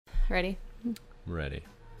Ready? Ready.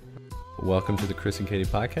 Welcome to the Chris and Katie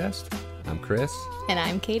podcast. I'm Chris. And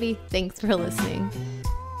I'm Katie. Thanks for listening.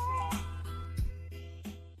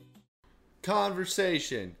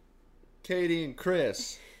 Conversation. Katie and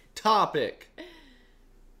Chris. Topic.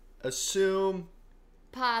 Assume.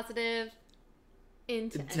 Positive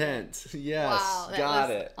intent. Yes. Wow,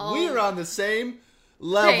 got it. We are on the same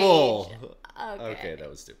level. Okay, that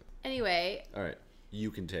was stupid. Anyway. All right. You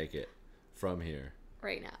can take it from here.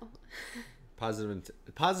 Right now. Positive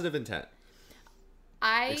intent.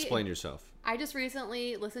 Explain yourself. I just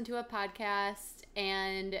recently listened to a podcast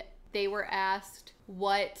and they were asked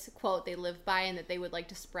what quote they live by and that they would like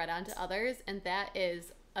to spread onto others. And that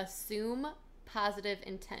is assume positive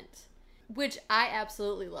intent, which I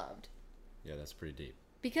absolutely loved. Yeah, that's pretty deep.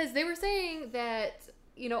 Because they were saying that,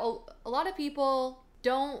 you know, a lot of people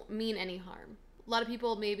don't mean any harm. A lot of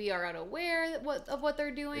people maybe are unaware of what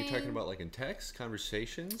they're doing. Are you talking about like in text,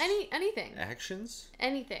 conversations? Anything. Actions?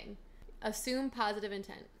 Anything. Assume positive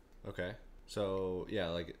intent. Okay. So, yeah,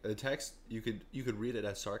 like a text, you could read it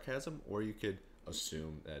as sarcasm or you could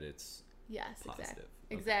assume that it's positive.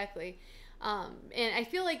 Exactly. And I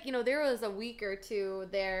feel like, you know, there was a week or two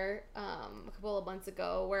there a couple of months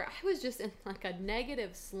ago where I was just in like a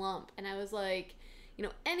negative slump. And I was like, you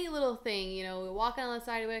know, any little thing, you know, walking on the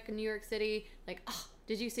sidewalk in New York City, like, oh,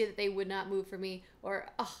 did you see that they would not move for me? Or,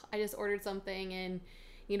 oh, I just ordered something and,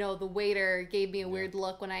 you know, the waiter gave me a weird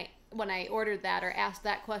look when I ordered that or asked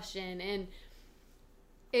that question. And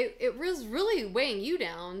it was really weighing you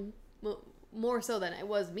down more so than it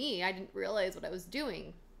was me. I didn't realize what I was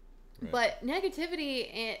doing. Right. But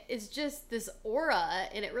negativity is just this aura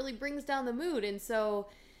and it really brings down the mood. And so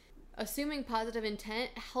assuming positive intent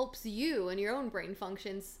helps you and your own brain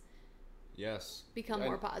functions become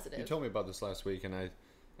more positive. You told me about this last week and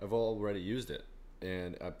I've already used it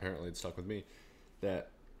and apparently it stuck with me that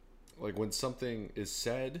like when something is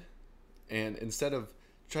said and instead of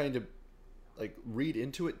trying to like read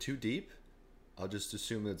into it too deep, I'll just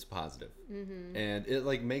assume it's positive. Mm-hmm. And it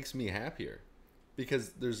like makes me happier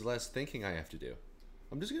because there's less thinking I have to do.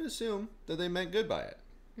 I'm just going to assume that they meant good by it.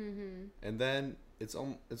 Mm-hmm. And then it's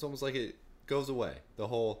almost like it goes away. The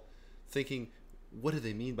whole thinking, what did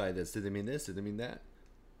they mean by this? Did they mean this? Did they mean that?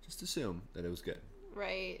 Just assume that it was good.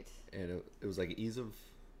 Right. And it was like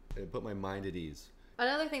it put my mind at ease.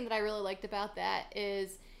 Another thing that I really liked about that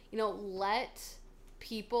is, you know, let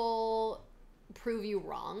people prove you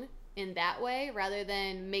wrong in that way rather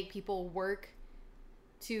than make people work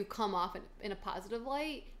to come off in a positive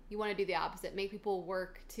light. You want to do the opposite. Make people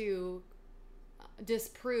work to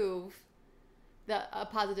disprove a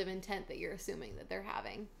positive intent that you're assuming that they're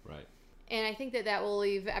having. Right. And I think that will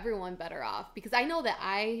leave everyone better off because I know that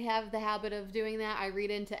I have the habit of doing that. I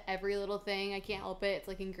read into every little thing. I can't help it. It's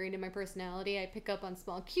like ingrained in my personality. I pick up on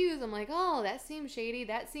small cues. I'm like, oh, that seemed shady.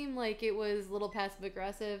 That seemed like it was a little passive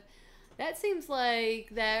aggressive. That seems like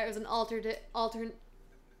there's an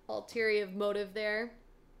ulterior motive there.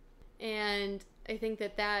 And I think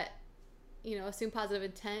that, you know, assume positive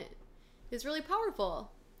intent is really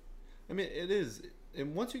powerful. I mean, it is.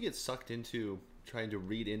 And once you get sucked into trying to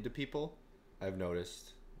read into people, I've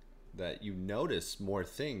noticed that you notice more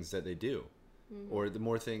things that they do. Mm-hmm. Or the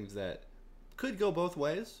more things that could go both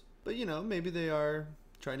ways. But, you know, maybe they are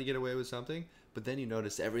trying to get away with something. But then you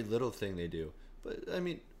notice every little thing they do. But, I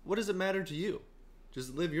mean, what does it matter to you?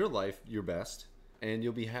 Just live your life your best, and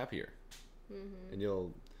you'll be happier. Mm-hmm.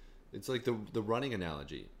 And it's like the running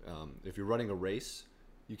analogy. If you're running a race,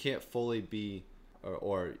 you can't fully be,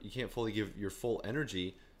 or you can't fully give your full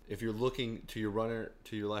energy if you're looking to your runner,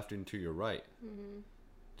 to your left and to your right. Mm-hmm.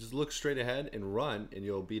 Just look straight ahead and run, and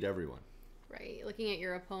you'll beat everyone. Right. Looking at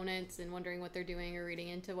your opponents and wondering what they're doing or reading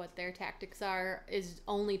into what their tactics are is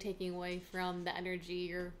only taking away from the energy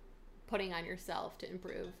you're putting on yourself to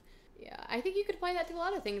improve. Yeah, I think you could apply that to a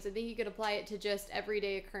lot of things. I think you could apply it to just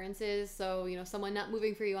everyday occurrences. So, you know, someone not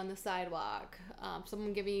moving for you on the sidewalk,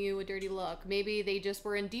 someone giving you a dirty look. Maybe they just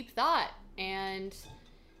were in deep thought and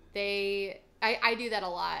I do that a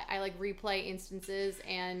lot. I like replay instances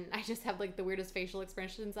and I just have like the weirdest facial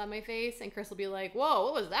expressions on my face and Chris will be like, whoa,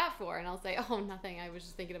 what was that for? And I'll say, oh, nothing. I was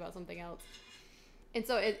just thinking about something else. And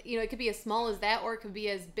so, it could be as small as that or it could be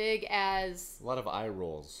as big as... A lot of eye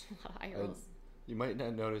rolls. A lot of eye rolls. You might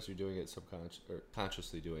not notice you're doing it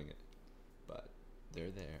consciously doing it, but they're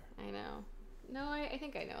there. I know. No, I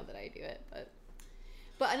think I know that I do it,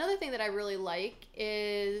 but another thing that I really like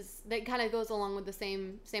is that kind of goes along with the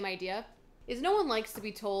same idea is no one likes to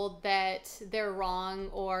be told that they're wrong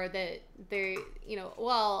or that they're, you know,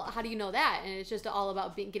 well, how do you know that? And it's just all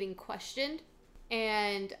about getting questioned.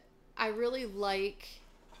 And I really like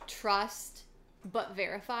trust but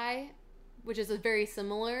verify, which is a very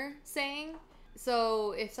similar saying.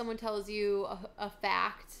 So if someone tells you a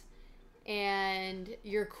fact and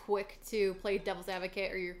you're quick to play devil's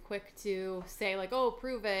advocate, or you're quick to say like, oh,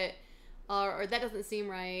 prove it, or that doesn't seem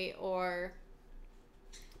right, or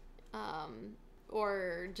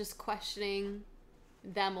just questioning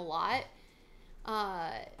them a lot,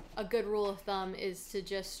 a good rule of thumb is to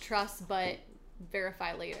just trust but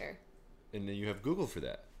verify later. And then you have Google for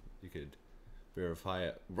that. You could verify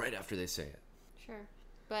it right after they say it. Sure.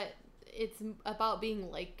 But it's about being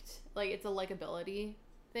liked. Like, it's a likability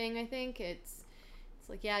thing, I think. It's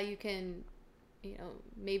like, yeah, you can,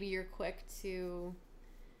 maybe you're quick to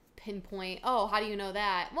pinpoint, oh, how do you know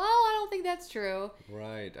that? Well, I don't think that's true.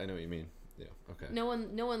 Right. I know what you mean. Yeah. Okay. No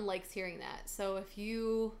one likes hearing that. So if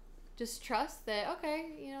you just trust that,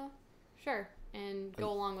 okay, sure, and go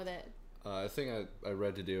along with it. A thing I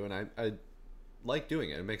read to do, and I like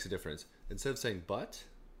doing it. It makes a difference. Instead of saying but,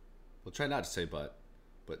 we'll try not to say but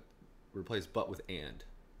replace but with and.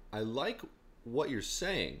 I like what you're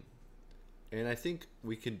saying, and I think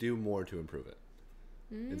we can do more to improve it.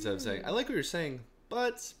 Instead of saying, I like what you're saying,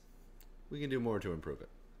 but we can do more to improve it.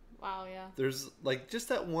 Wow, yeah. There's like just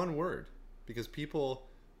that one word, because people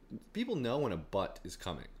know when a but is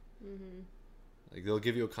coming. Mm-hmm. Like, they'll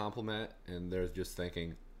give you a compliment and they're just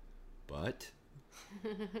thinking, but?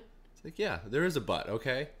 It's like, yeah, there is a but,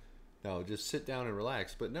 okay? No, just sit down and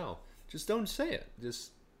relax. But no, just don't say it.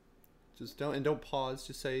 Just don't pause.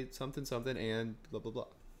 Just say something and blah, blah, blah.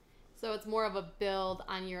 So it's more of a build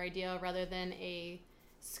on your idea rather than a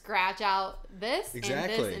scratch out this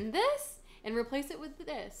exactly. and this and this and replace it with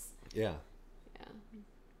this. Yeah. Yeah.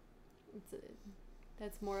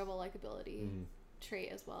 That's more of a likability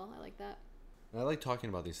trait as well. I like that. I like talking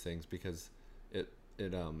about these things because it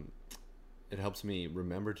helps me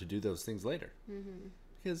remember to do those things later. Mm-hmm.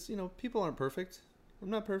 Because, people aren't perfect. I'm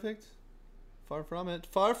not perfect. Far from it.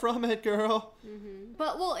 Far from it, girl. Mm-hmm.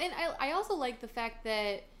 But, and I also like the fact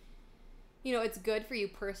that, it's good for you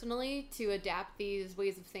personally to adapt these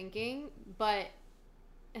ways of thinking,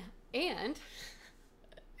 and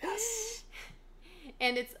yes.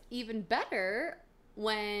 And it's even better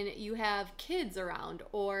when you have kids around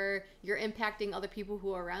or you're impacting other people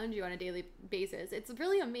who are around you on a daily basis. It's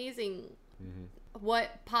really amazing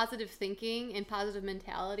what positive thinking and positive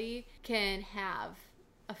mentality can have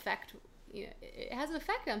effect. It has an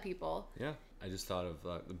effect on people. Yeah. I just thought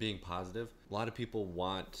of being positive. A lot of people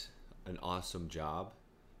want an awesome job,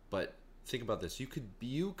 but think about this. You could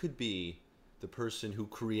be the person who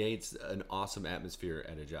creates an awesome atmosphere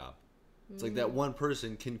at a job. It's like that one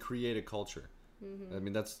person can create a culture. I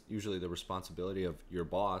mean, that's usually the responsibility of your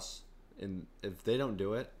boss, and if they don't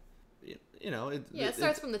do it, it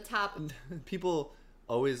starts from the top. People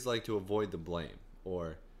always like to avoid the blame,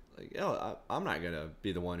 or like, I'm not gonna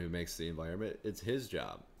be the one who makes the environment. It's his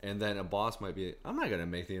job. And then a boss might be, I'm not gonna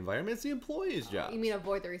make the environment. It's the employee's job. You mean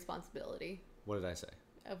avoid the responsibility? What did I say?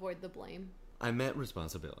 Avoid the blame. I meant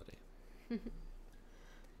responsibility.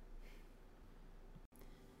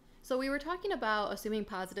 So we were talking about assuming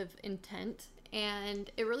positive intent, and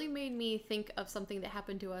it really made me think of something that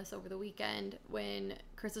happened to us over the weekend when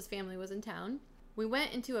Chris's family was in town. We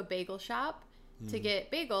went into a bagel shop to get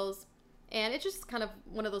bagels, and it's just kind of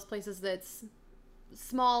one of those places that's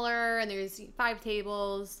smaller, and there's 5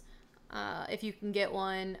 tables if you can get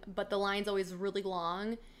one, but the line's always really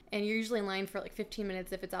long, and you're usually in line for like 15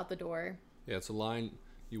 minutes if it's out the door. Yeah, it's a line.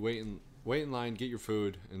 You wait in line, get your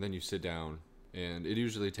food, and then you sit down. And it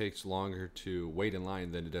usually takes longer to wait in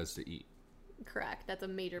line than it does to eat. Correct. That's a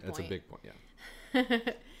major point. That's a big point, yeah.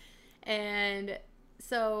 And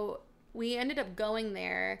so we ended up going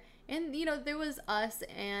there. And, there was us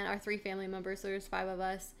and our 3 family members. So there's 5 of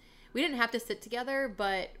us. We didn't have to sit together,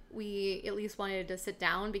 but we at least wanted to sit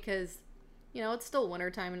down because, it's still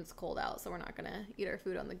wintertime and it's cold out. So we're not going to eat our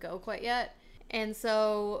food on the go quite yet. And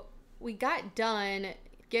so we got done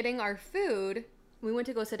getting our food. We went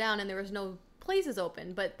to go sit down and there was no places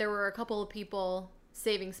open, but there were a couple of people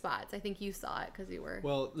saving spots. I think you saw it because you were.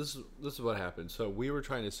 Well, this is what happened. So we were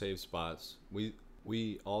trying to save spots.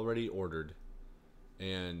 We already ordered,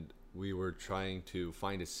 and we were trying to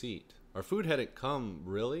find a seat. Our food hadn't come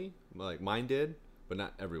really, like mine did, but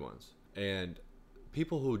not everyone's. And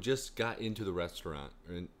people who just got into the restaurant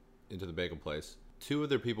or into the bagel place, 2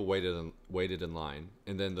 other people waited in line,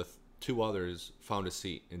 and then the 2 others found a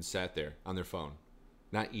seat and sat there on their phone,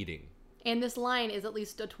 not eating. And this line is at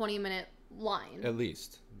least a 20-minute line. At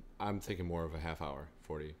least. I'm thinking more of a half hour,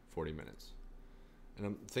 40 minutes. And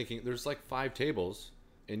I'm thinking there's like 5 tables,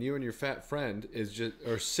 and you and your fat friend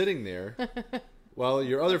are sitting there while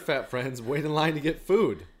your other fat friends wait in line to get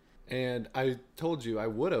food. And I told you I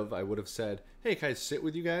would have said, hey, can I sit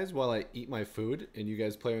with you guys while I eat my food and you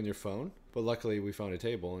guys play on your phone? But luckily we found a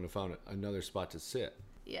table and found another spot to sit.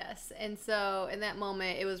 Yes. And so in that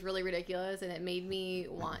moment, it was really ridiculous, and it made me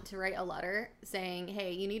want to write a letter saying,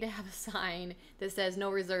 hey, you need to have a sign that says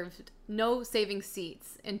no saving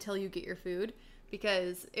seats until you get your food,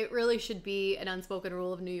 because it really should be an unspoken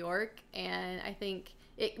rule of New York. And I think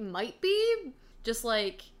it might be just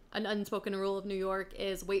like an unspoken rule of New York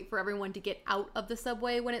is wait for everyone to get out of the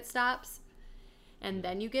subway when it stops, and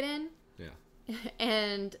then you get in. Yeah.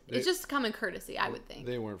 And it's just common courtesy, I would think.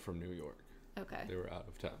 They weren't from New York. Okay. They were out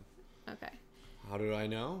of town. Okay. How did I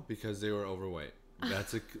know? Because they were overweight.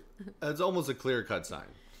 That's almost a clear-cut sign.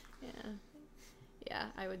 Yeah. Yeah,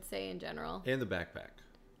 I would say in general. And the backpack.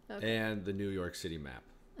 Okay. And the New York City map.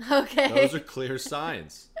 Okay. Those are clear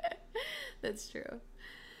signs. That's true.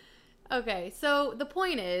 Okay, so the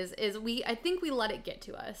point is I think we let it get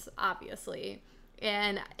to us, obviously.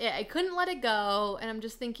 And I couldn't let it go, and I'm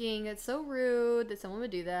just thinking it's so rude that someone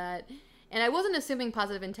would do that. And I wasn't assuming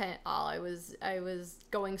positive intent at all. I was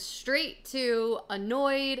going straight to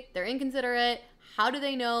annoyed, they're inconsiderate, how do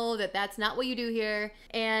they know that that's not what you do here?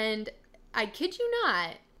 And I kid you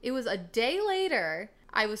not, it was a day later,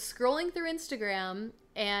 I was scrolling through Instagram,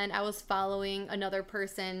 and I was following another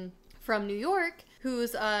person from New York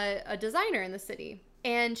who's a designer in the city.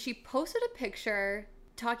 And she posted a picture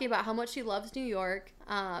talking about how much she loves New York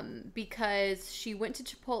because she went to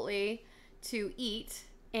Chipotle to eat,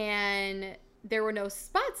 and there were no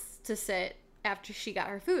spots to sit after she got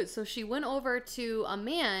her food. So she went over to a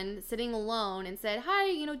man sitting alone and said,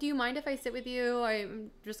 hi, do you mind if I sit with you?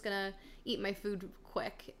 I'm just gonna eat my food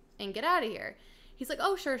quick and get out of here. He's like,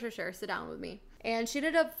 oh, sure, sit down with me. And she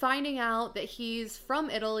ended up finding out that he's from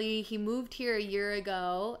Italy. He moved here a year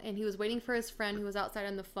ago, and he was waiting for his friend who was outside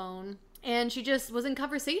on the phone. And she just was in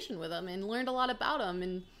conversation with him and learned a lot about him.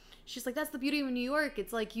 And she's like, that's the beauty of New York.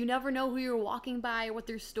 It's like you never know who you're walking by or what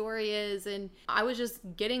their story is. And I was just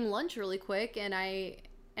getting lunch really quick, and I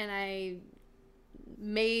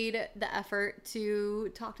made the effort to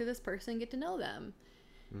talk to this person, get to know them.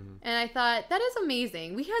 Mm-hmm. And I thought, that is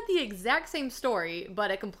amazing. We had the exact same story,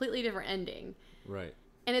 but a completely different ending. Right.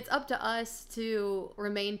 And it's up to us to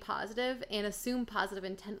remain positive and assume positive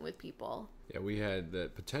intent with people. Yeah, we had the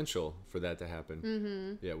potential for that to happen.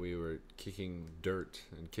 Mm-hmm. Yeah, we were kicking dirt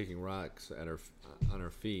and kicking rocks at our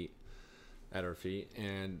feet,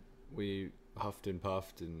 and we huffed and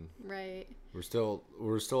puffed, and right. We're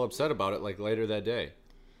still upset about it. Like later that day.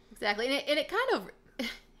 Exactly, and it kind of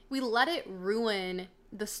we let it ruin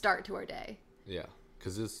the start to our day. Yeah,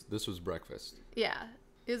 because this was breakfast. Yeah.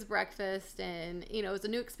 It was breakfast, and it was a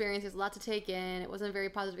new experience. There's a lot to take in. It wasn't a very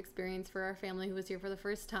positive experience for our family who was here for the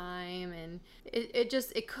first time, and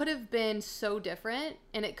it could have been so different,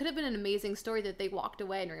 and it could have been an amazing story that they walked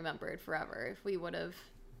away and remembered forever if we would have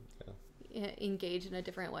engaged in a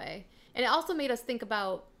different way. And it also made us think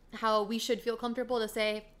about how we should feel comfortable to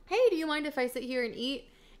say, hey, do you mind if I sit here and eat?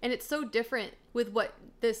 And it's so different with what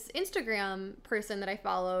this Instagram person that I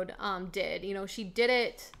followed did. She did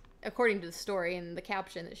it, according to the story and the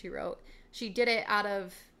caption that she wrote, she did it out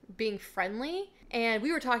of being friendly. And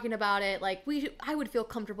we were talking about it, like, I would feel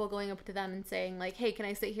comfortable going up to them and saying, like, hey, can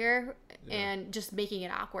I sit here? Yeah. And just making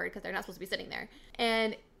it awkward because they're not supposed to be sitting there.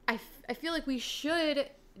 And I feel like we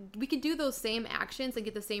could do those same actions and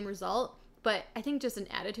get the same result. But I think just an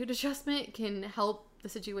attitude adjustment can help the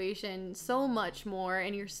situation so much more.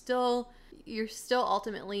 And you're still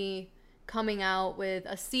ultimately coming out with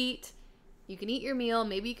a seat. You can eat your meal.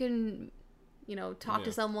 Maybe you can, talk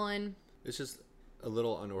to someone. It's just a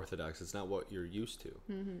little unorthodox. It's not what you're used to.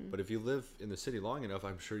 Mm-hmm. But if you live in the city long enough,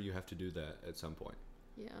 I'm sure you have to do that at some point.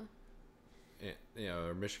 Yeah. And,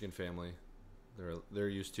 our Michigan family, they're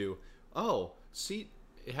used to,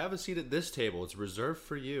 have a seat at this table. It's reserved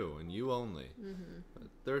for you and you only. Mm-hmm.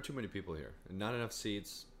 There are too many people here and not enough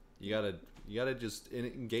seats. You gotta just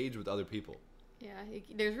engage with other people. Yeah,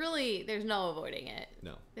 there's no avoiding it.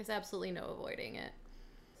 No. There's absolutely no avoiding it.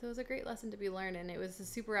 So it was a great lesson to be learned, and it was a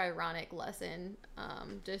super ironic lesson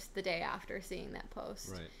just the day after seeing that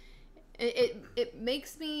post. Right. It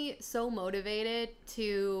makes me so motivated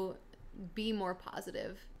to be more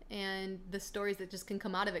positive and the stories that just can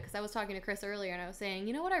come out of it. Because I was talking to Chris earlier, and I was saying,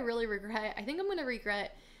 you know what I really regret? I think I'm going to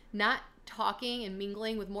regret not talking and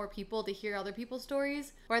mingling with more people to hear other people's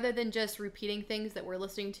stories rather than just repeating things that we're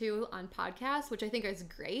listening to on podcasts, which I think is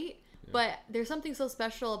great. Yeah. But there's something so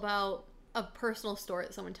special about a personal story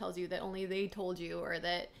that someone tells you that only they told you, or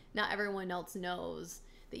that not everyone else knows,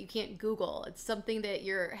 that you can't Google. It's something that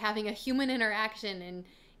you're having a human interaction,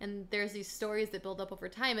 and there's these stories that build up over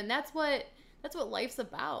time. And that's what That's what life's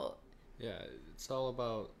about. Yeah, it's all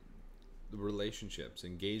about the relationships,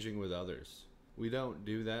 engaging with others. We don't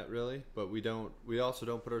do that really, but we also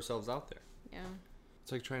don't put ourselves out there. Yeah.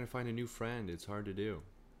 It's like trying to find a new friend. It's hard to do.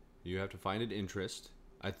 You have to find an interest.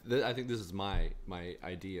 I think this is my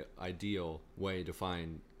ideal way to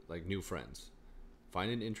find like new friends.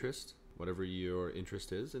 Find an interest, whatever your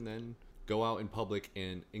interest is, and then go out in public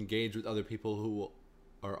and engage with other people who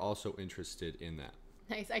are also interested in that.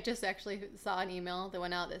 Nice. I just actually saw an email that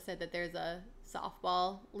went out that said that there's a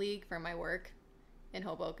softball league for my work in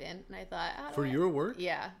Hoboken, and I thought, For your work?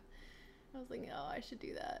 Yeah. I was like, oh, I should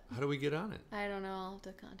do that. How do we get on it? I don't know. I'll have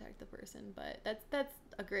to contact the person, but that's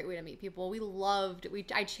a great way to meet people.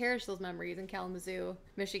 I cherish those memories in Kalamazoo,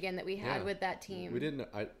 Michigan that we had with that team.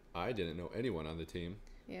 I didn't know anyone on the team.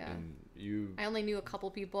 Yeah. And I only knew a couple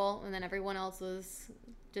people, and then everyone else was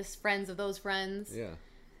just friends of those friends. Yeah.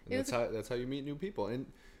 And that's how you meet new people. And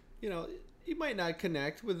you might not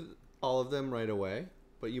connect with all of them right away,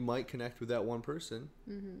 but you might connect with that one person.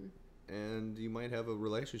 Mm-hmm. And you might have a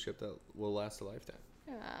relationship that will last a lifetime.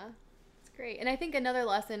 Yeah, it's great. And I think another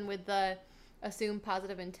lesson with the assume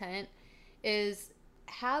positive intent is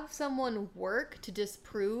have someone work to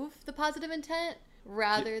disprove the positive intent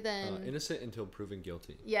rather than... innocent until proven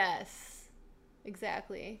guilty. Yes,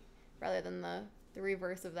 exactly. Rather than the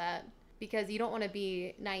reverse of that. Because you don't want to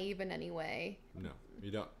be naive in any way. No,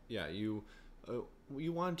 you don't. Yeah, you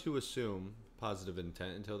want to assume positive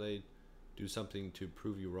intent until they do something to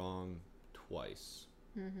prove you wrong twice.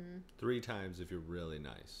 Mm-hmm. 3 times if you're really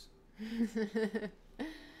nice.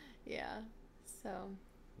 Yeah. So.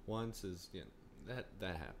 Once is that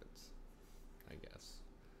happens, I guess.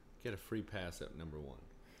 Get a free pass at number 1.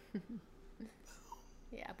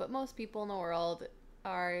 Yeah, but most people in the world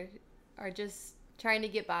are just trying to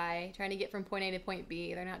get by, trying to get from point A to point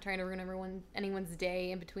B. They're not trying to ruin anyone's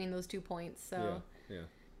day in between those 2 points. So. Yeah.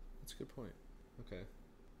 That's a good point. Okay.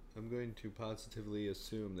 I'm going to positively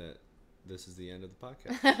assume that this is the end of the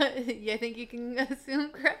podcast. Yeah, I think you can assume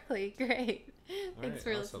correctly. Great. Thanks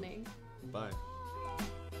for awesome. listening. Bye.